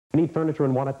Need furniture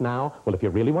and want it now? Well, if you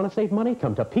really want to save money,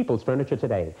 come to People's Furniture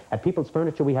today. At People's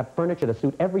Furniture, we have furniture to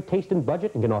suit every taste and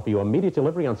budget and can offer you immediate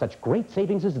delivery on such great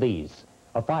savings as these.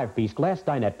 A 5-piece glass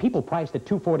dinette, people priced at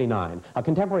 $249. A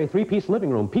contemporary 3-piece living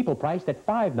room, people priced at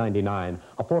 $599.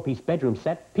 A 4-piece bedroom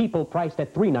set, people priced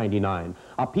at $399.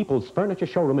 A People's Furniture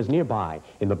showroom is nearby.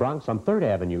 In the Bronx on 3rd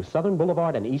Avenue, Southern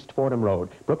Boulevard and East Fordham Road.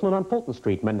 Brooklyn on Fulton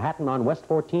Street, Manhattan on West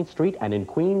 14th Street, and in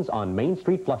Queens on Main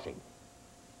Street, Flushing.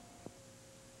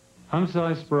 I'm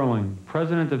Cy Sperling,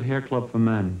 president of Hair Club for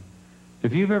Men.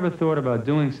 If you've ever thought about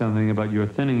doing something about your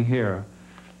thinning hair,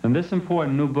 then this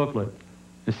important new booklet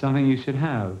is something you should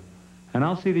have. And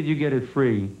I'll see that you get it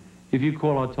free if you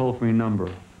call our toll-free number.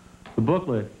 The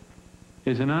booklet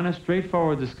is an honest,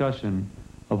 straightforward discussion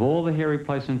of all the hair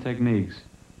replacement techniques,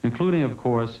 including, of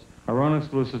course, our own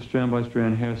exclusive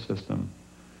strand-by-strand hair system.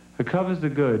 It covers the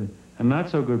good and not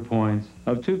so good points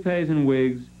of toupees and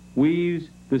wigs, weaves,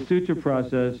 the suture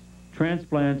process,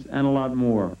 transplants, and a lot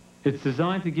more. It's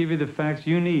designed to give you the facts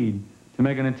you need to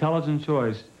make an intelligent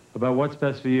choice about what's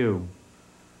best for you.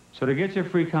 So to get your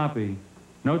free copy,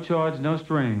 no charge, no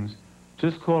strings,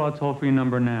 just call our toll-free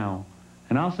number now,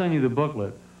 and I'll send you the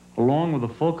booklet along with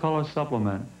a full-color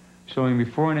supplement showing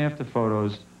before and after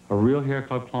photos of real Hair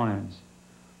Club clients.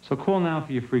 So call now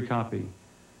for your free copy.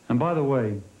 And by the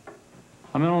way,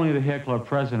 I'm not only the Hair Club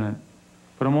president,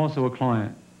 but I'm also a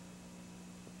client.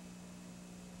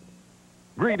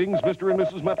 Greetings, Mr. and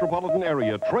Mrs. Metropolitan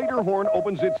Area. Trader Horn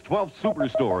opens its 12th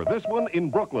superstore, this one in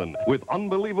Brooklyn, with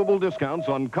unbelievable discounts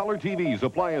on color TVs,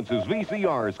 appliances,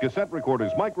 VCRs, cassette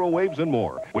recorders, microwaves, and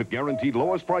more, with guaranteed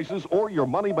lowest prices or your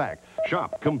money back.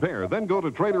 Shop, compare, then go to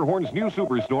Trader Horn's new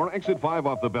superstore, exit 5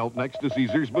 off the belt next to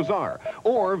Caesar's Bazaar.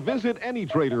 Or visit any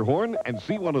Trader Horn and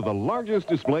see one of the largest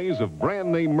displays of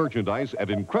brand name merchandise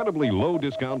at incredibly low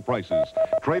discount prices.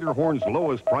 Trader Horn's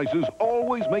lowest prices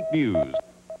always make news.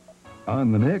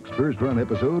 On the next first-run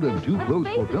episode of Too Close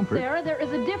for Comfort... Sarah, there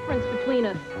is a difference between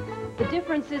us. The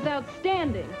difference is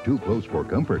outstanding. Too Close for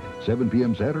Comfort, 7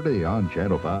 p.m. Saturday on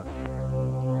Channel 5.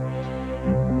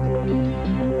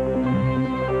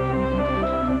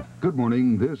 Good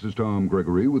morning. This is Tom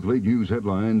Gregory with late news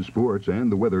headlines, sports,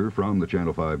 and the weather from the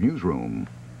Channel 5 newsroom.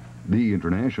 The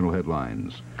international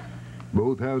headlines.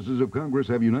 Both houses of Congress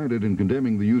have united in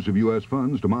condemning the use of U.S.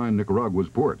 funds to mine Nicaragua's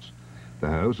ports. The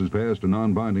House has passed a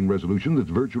non-binding resolution that's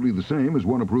virtually the same as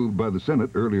one approved by the Senate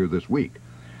earlier this week.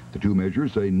 The two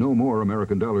measures say no more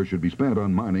American dollars should be spent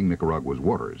on mining Nicaragua's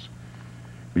waters.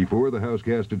 Before the House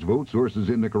cast its vote, sources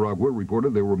in Nicaragua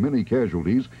reported there were many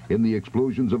casualties in the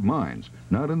explosions of mines,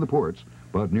 not in the ports,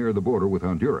 but near the border with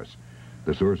Honduras.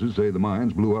 The sources say the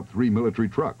mines blew up 3 military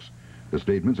trucks. The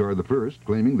statements are the first,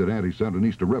 claiming that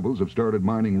anti-Sandinista rebels have started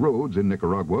mining roads in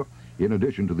Nicaragua, in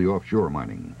addition to the offshore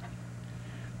mining.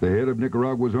 The head of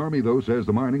Nicaragua's army, though, says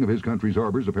the mining of his country's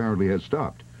harbors apparently has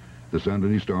stopped. The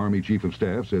Sandinista Army Chief of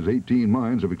Staff says 18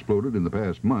 mines have exploded in the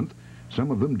past month,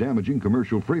 some of them damaging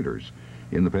commercial freighters.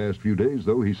 In the past few days,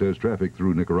 though, he says traffic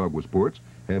through Nicaragua's ports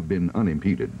have been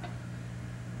unimpeded.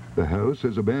 The House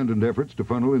has abandoned efforts to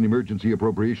funnel an emergency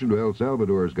appropriation to El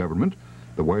Salvador's government.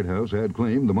 The White House had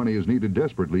claimed the money is needed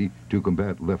desperately to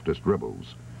combat leftist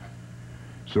rebels.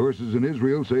 Sources in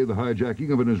Israel say the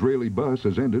hijacking of an Israeli bus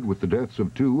has ended with the deaths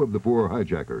of 2 of the 4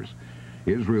 hijackers.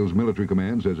 Israel's military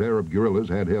command says Arab guerrillas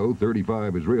had held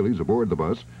 35 Israelis aboard the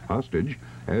bus hostage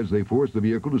as they forced the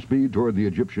vehicle to speed toward the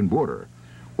Egyptian border.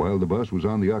 While the bus was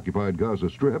on the occupied Gaza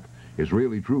Strip,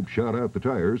 Israeli troops shot out the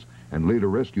tires and later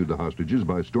rescued the hostages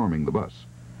by storming the bus.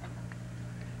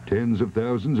 Tens of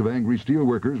thousands of angry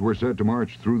steelworkers were set to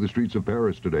march through the streets of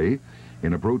Paris today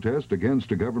in a protest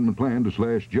against a government plan to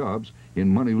slash jobs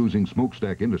in money-losing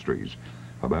smokestack industries.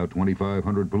 About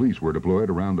 2,500 police were deployed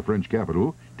around the French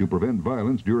capital to prevent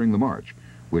violence during the march,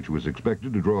 which was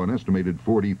expected to draw an estimated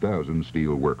 40,000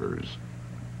 steel workers.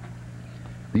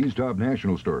 These top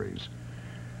national stories.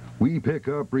 We pick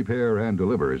up, repair, and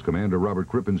deliver is Commander Robert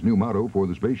Crippen's new motto for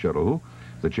the Space Shuttle.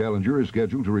 The Challenger is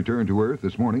scheduled to return to Earth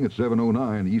this morning at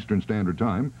 7:09 Eastern Standard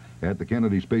Time at the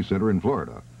Kennedy Space Center in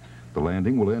Florida. The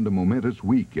landing will end a momentous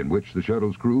week in which the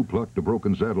shuttle's crew plucked a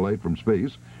broken satellite from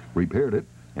space, repaired it,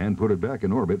 and put it back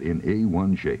in orbit in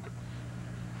A1 shape.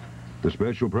 The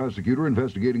special prosecutor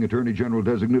investigating Attorney General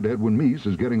designate Edwin Meese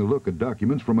is getting a look at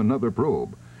documents from another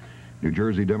probe. New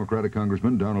Jersey Democratic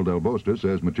Congressman Donald Albosta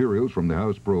says materials from the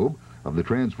House probe of the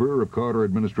transfer of Carter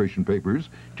administration papers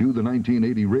to the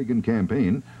 1980 Reagan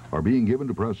campaign are being given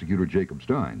to prosecutor Jacob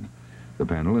Stein. The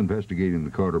panel investigating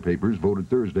the Carter papers voted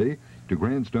Thursday to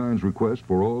grant Stein's request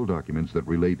for all documents that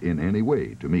relate in any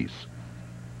way to Meese.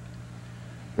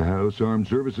 The House Armed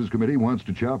Services Committee wants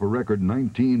to chop a record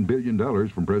 $19 billion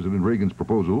from President Reagan's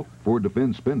proposal for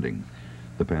defense spending.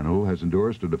 The panel has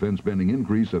endorsed a defense spending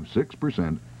increase of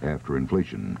 6% after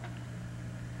inflation.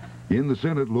 In the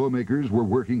Senate, lawmakers were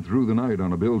working through the night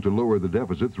on a bill to lower the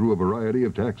deficit through a variety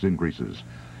of tax increases.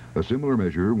 A similar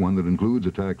measure, one that includes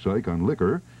a tax hike on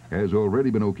liquor, has already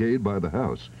been okayed by the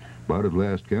House. But at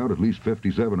last count, at least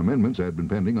 57 amendments had been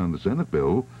pending on the Senate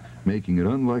bill, making it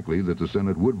unlikely that the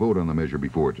Senate would vote on the measure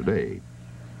before today.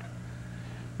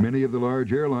 Many of the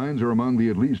large airlines are among the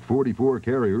at least 44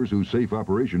 carriers whose safe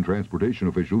operation transportation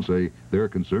officials say they're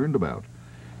concerned about.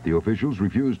 The officials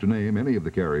refuse to name any of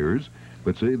the carriers,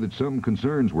 but say that some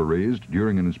concerns were raised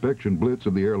during an inspection blitz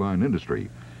of the airline industry.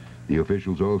 The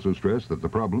officials also stress that the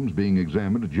problems being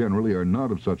examined generally are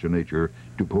not of such a nature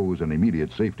to pose an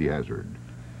immediate safety hazard.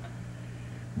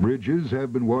 Bridges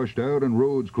have been washed out and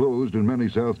roads closed in many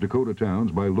South Dakota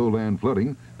towns by lowland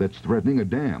flooding that's threatening a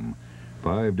dam.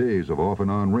 5 days of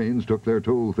off-and-on rains took their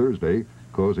toll Thursday,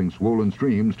 causing swollen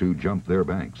streams to jump their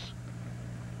banks.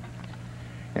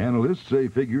 Analysts say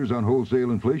figures on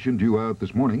wholesale inflation due out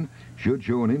this morning should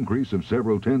show an increase of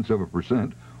several tenths of a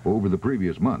percent over the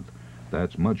previous month.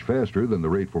 That's much faster than the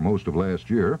rate for most of last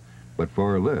year, but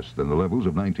far less than the levels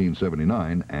of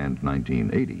 1979 and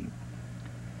 1980.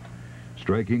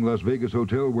 Striking Las Vegas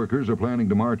hotel workers are planning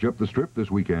to march up the Strip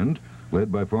this weekend,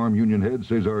 led by farm union head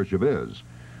Cesar Chavez.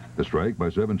 The strike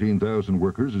by 17,000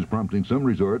 workers is prompting some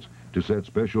resorts to set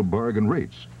special bargain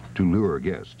rates to lure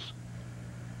guests.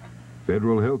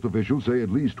 Federal health officials say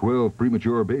at least 12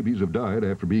 premature babies have died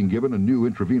after being given a new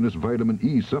intravenous vitamin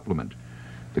E supplement.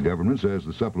 The government says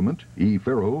the supplement,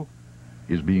 E-Ferrol,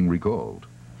 is being recalled.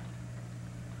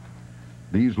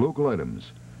 These local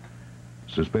items.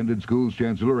 Suspended schools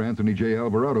Chancellor Anthony J.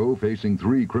 Alvarado, facing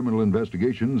 3 criminal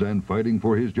investigations and fighting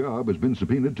for his job, has been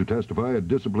subpoenaed to testify at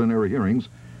disciplinary hearings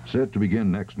set to begin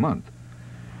next month.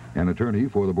 An attorney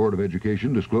for the Board of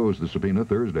Education disclosed the subpoena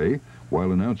Thursday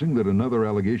while announcing that another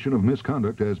allegation of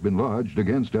misconduct has been lodged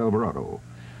against Alvarado.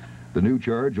 The new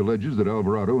charge alleges that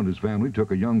Alvarado and his family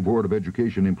took a young Board of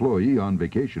Education employee on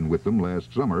vacation with them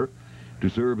last summer to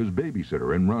serve as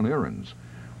babysitter and run errands.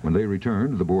 When they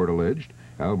returned, the board alleged,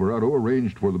 Alvarado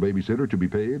arranged for the babysitter to be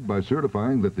paid by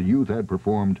certifying that the youth had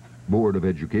performed Board of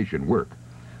Education work.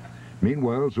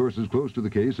 Meanwhile, sources close to the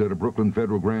case at a Brooklyn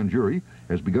federal grand jury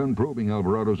has begun probing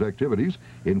Alvarado's activities,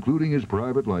 including his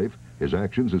private life, his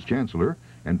actions as chancellor,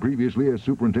 and previously as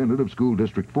superintendent of School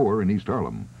District 4 in East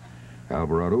Harlem.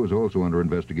 Alvarado is also under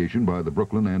investigation by the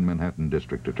Brooklyn and Manhattan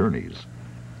district attorneys.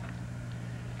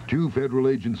 2 federal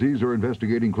agencies are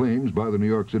investigating claims by the New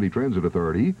York City Transit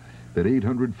Authority that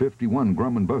 851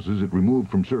 Grumman buses it removed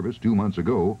from service 2 months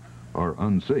ago are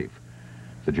unsafe.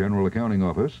 The General Accounting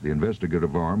Office, the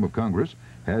investigative arm of Congress,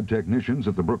 had technicians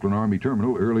at the Brooklyn Army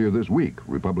Terminal earlier this week,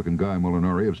 Republican Guy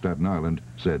Molinari of Staten Island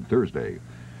said Thursday.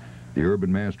 The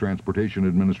Urban Mass Transportation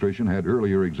Administration had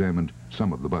earlier examined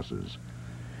some of the buses.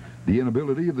 The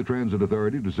inability of the Transit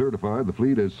Authority to certify the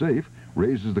fleet as safe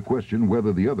raises the question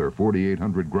whether the other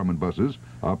 4,800 Grumman buses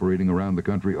operating around the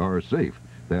country are safe.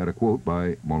 That a quote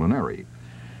by Molinari.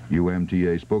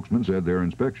 UMTA spokesman said their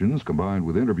inspections, combined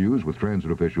with interviews with transit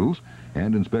officials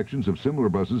and inspections of similar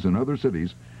buses in other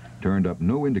cities, turned up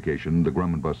no indication the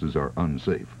Grumman buses are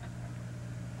unsafe.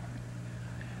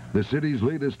 The city's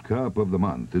latest cop of the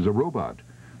month is a robot,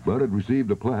 but it received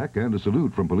a plaque and a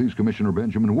salute from Police Commissioner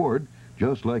Benjamin Ward,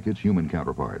 just like its human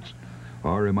counterparts.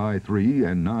 RMI 3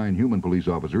 and 9 human police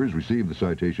officers received the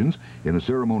citations in a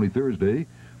ceremony Thursday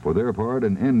for their part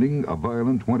in ending a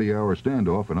violent 20-hour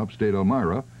standoff in upstate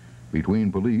Elmira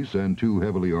between police and 2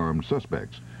 heavily armed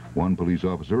suspects. 1 police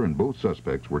officer and both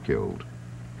suspects were killed.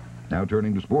 Now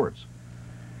turning to sports.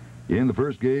 In the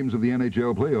first games of the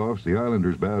NHL playoffs, the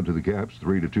Islanders bowed to the Caps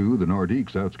 3-2. The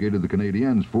Nordiques outskated the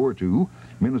Canadiens 4-2.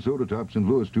 Minnesota topped St.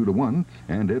 Louis 2-1,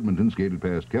 and Edmonton skated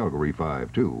past Calgary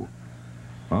 5-2.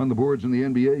 On the boards in the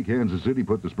NBA, Kansas City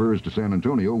put the Spurs to San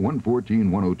Antonio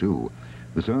 114-102.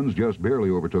 The Suns just barely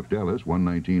overtook Dallas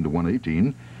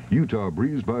 119-118. Utah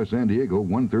breezed by San Diego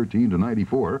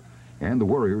 113-94, and the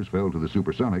Warriors fell to the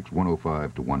Supersonics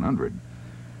 105-100.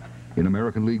 In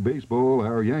American League Baseball,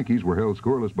 our Yankees were held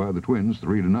scoreless by the Twins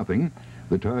 3-0.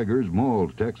 The Tigers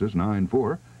mauled Texas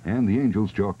 9-4, and the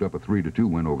Angels chalked up a 3-2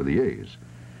 win over the A's.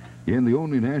 In the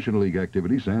only National League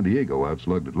activity, San Diego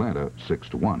outslugged Atlanta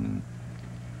 6-1.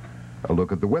 A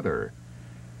look at the weather.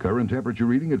 Current temperature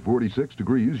reading at 46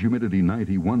 degrees, humidity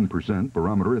 91%,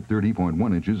 barometer at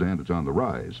 30.1 inches, and it's on the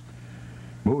rise.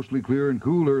 Mostly clear and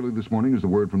cool early this morning is the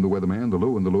word from the weatherman, the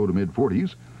low in the low to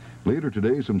mid-40s. Later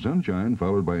today, some sunshine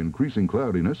followed by increasing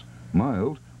cloudiness,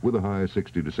 mild with a high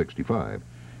 60 to 65.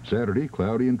 Saturday,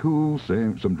 cloudy and cool,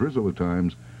 some drizzle at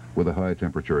times, with a high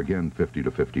temperature again 50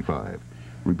 to 55.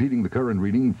 Repeating the current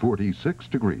reading, 46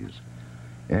 degrees.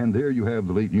 And there you have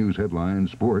the late news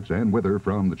headlines, sports, and weather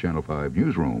from the Channel 5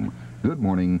 newsroom. Good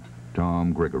morning,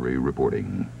 Tom Gregory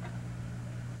reporting.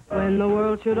 When the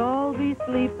world should all be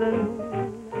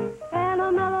sleeping and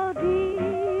a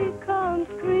melody comes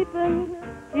creeping,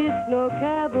 it's no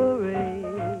cabaret,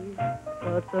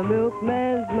 but the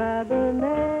milkman's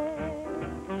matinee.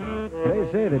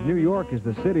 They say that New York is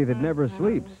the city that never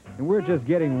sleeps, and we're just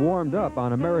getting warmed up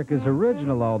on America's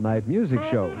original all-night music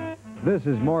show. This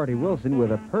is Marty Wilson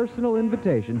with a personal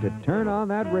invitation to turn on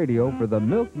that radio for the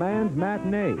Milkman's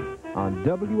Matinee on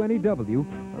WNEW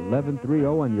 1130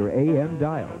 on your AM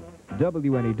dial.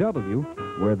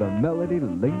 WNEW, where the melody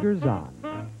lingers on.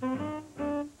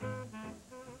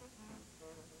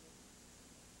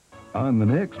 On the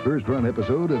next first-run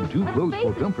episode of Too Close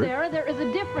for Comfort... Sarah, there is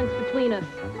a difference between us.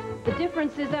 The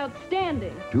difference is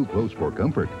outstanding. Too Close for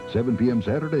Comfort, 7 p.m.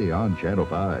 Saturday on Channel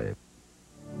 5.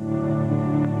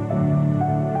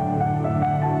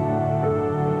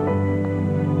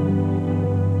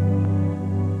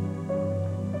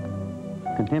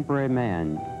 Contemporary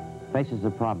man faces the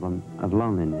problem of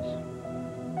loneliness.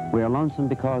 We are lonesome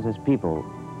because as people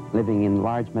living in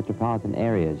large metropolitan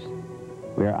areas,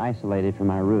 we are isolated from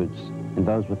our roots and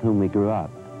those with whom we grew up.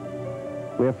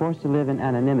 We are forced to live in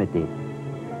anonymity,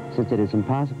 since it is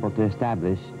impossible to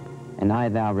establish an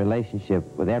I-thou relationship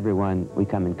with everyone we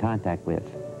come in contact with.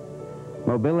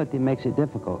 Mobility makes it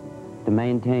difficult to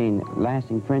maintain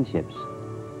lasting friendships,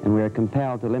 and we are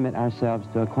compelled to limit ourselves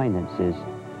to acquaintances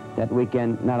that we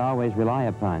can not always rely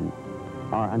upon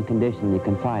or unconditionally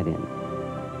confide in.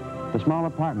 The small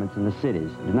apartments in the cities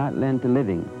do not lend to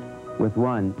living with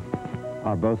one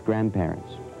or both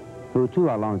grandparents, who too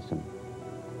are lonesome.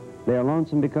 They are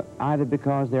lonesome either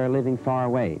because they are living far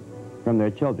away from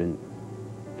their children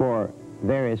for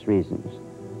various reasons,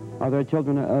 or their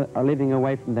children are living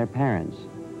away from their parents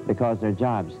because their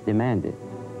jobs demand it.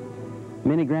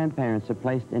 Many grandparents are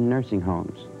placed in nursing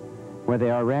homes where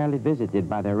they are rarely visited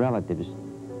by their relatives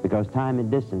because time and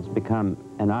distance become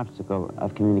an obstacle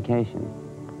of communication.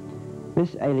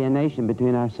 This alienation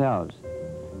between ourselves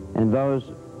and those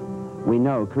we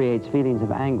know creates feelings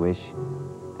of anguish,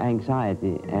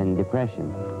 anxiety, and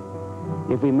depression.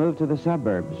 If we move to the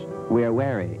suburbs, we are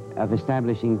wary of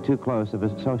establishing too close of a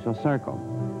social circle.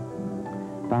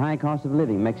 The high cost of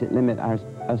living makes it limit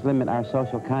our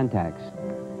social contacts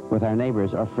with our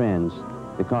neighbors or friends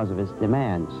because of its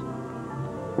demands.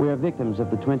 We are victims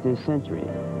of the 20th century,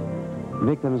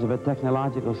 victims of a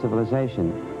technological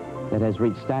civilization that has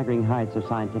reached staggering heights of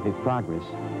scientific progress,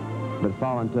 but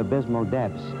fallen to abysmal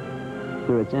depths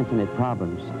through its infinite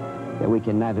problems that we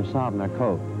can neither solve nor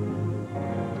cope.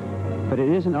 But it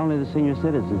isn't only the senior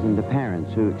citizens and the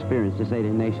parents who experience this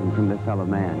alienation from their fellow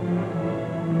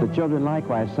man. The children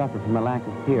likewise suffer from a lack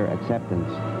of peer acceptance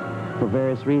for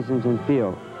various reasons and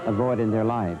feel a void in their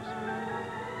lives.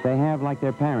 They have, like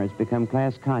their parents, become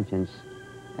class conscious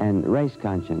and race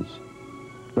conscious.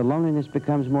 The loneliness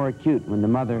becomes more acute when the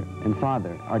mother and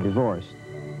father are divorced,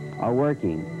 are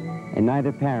working, and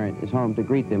neither parent is home to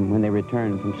greet them when they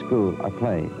return from school or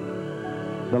play.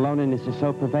 The loneliness is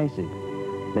so pervasive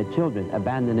that children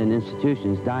abandoned in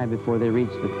institutions die before they reach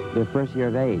their first year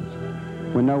of age,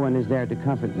 when no one is there to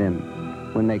comfort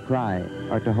them when they cry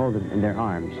or to hold them in their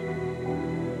arms.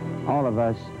 All of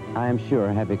us, I am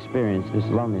sure, have experienced this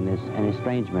loneliness and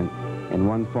estrangement in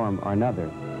one form or another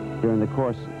during the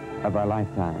course of our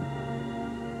lifetime.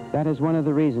 That is one of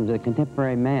the reasons that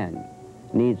contemporary man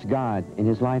needs God in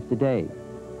his life today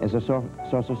as a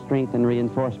source of strength and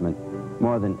reinforcement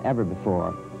more than ever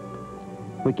before.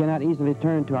 We cannot easily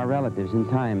turn to our relatives in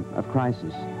time of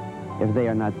crisis if they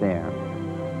are not there.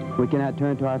 We cannot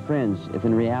turn to our friends if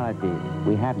in reality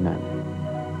we have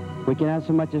none. We cannot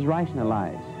so much as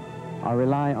rationalize or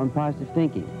rely on positive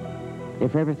thinking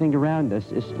if everything around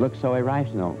us looks so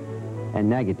irrational and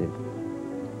negative.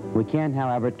 We can,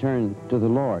 however, turn to the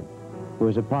Lord, who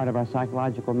is a part of our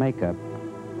psychological makeup,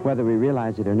 whether we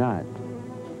realize it or not.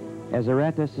 As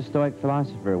Aretas, the Stoic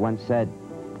philosopher, once said,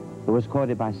 who was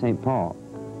quoted by St. Paul,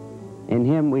 "In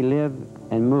him we live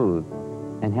and move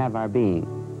and have our being."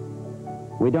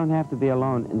 We don't have to be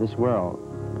alone in this world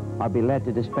or be led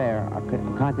to despair or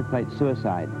contemplate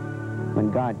suicide when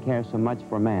God cares so much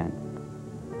for man.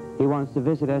 He wants to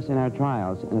visit us in our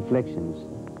trials and afflictions.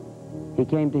 He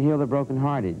came to heal the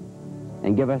brokenhearted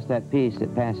and give us that peace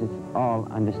that passeth all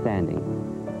understanding.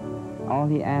 All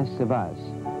he asks of us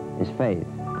is faith.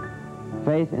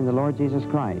 Faith in the Lord Jesus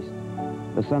Christ,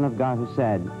 the Son of God, who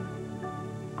said,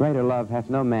 "Greater love hath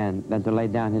no man than to lay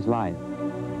down his life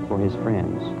for his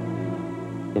friends.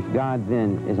 If God,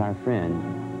 then, is our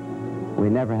friend, we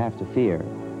never have to fear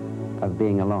of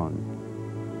being alone.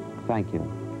 Thank you.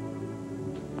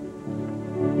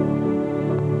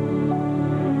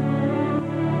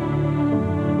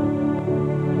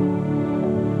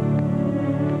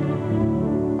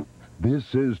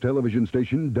 This is television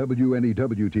station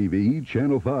WNEW-TV,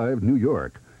 Channel 5, New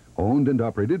York, owned and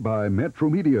operated by Metro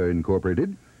Media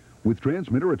Incorporated, with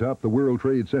transmitter atop the World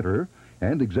Trade Center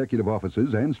and executive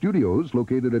offices and studios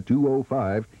located at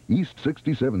 205 East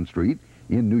 67th Street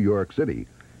in New York City.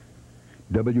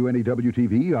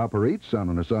 WNEW-TV operates on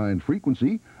an assigned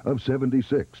frequency of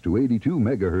 76 to 82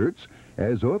 megahertz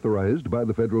as authorized by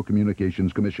the Federal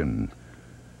Communications Commission.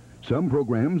 Some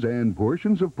programs and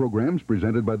portions of programs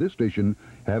presented by this station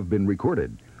have been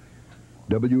recorded.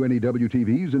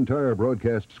 WNEW-TV's entire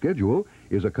broadcast schedule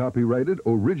is a copyrighted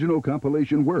original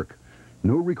compilation work.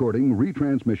 No recording,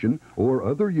 retransmission, or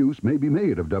other use may be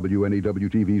made of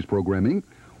WNEW-TV's programming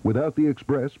without the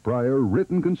express prior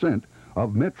written consent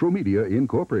of Metro Media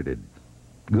Incorporated.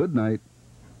 Good night.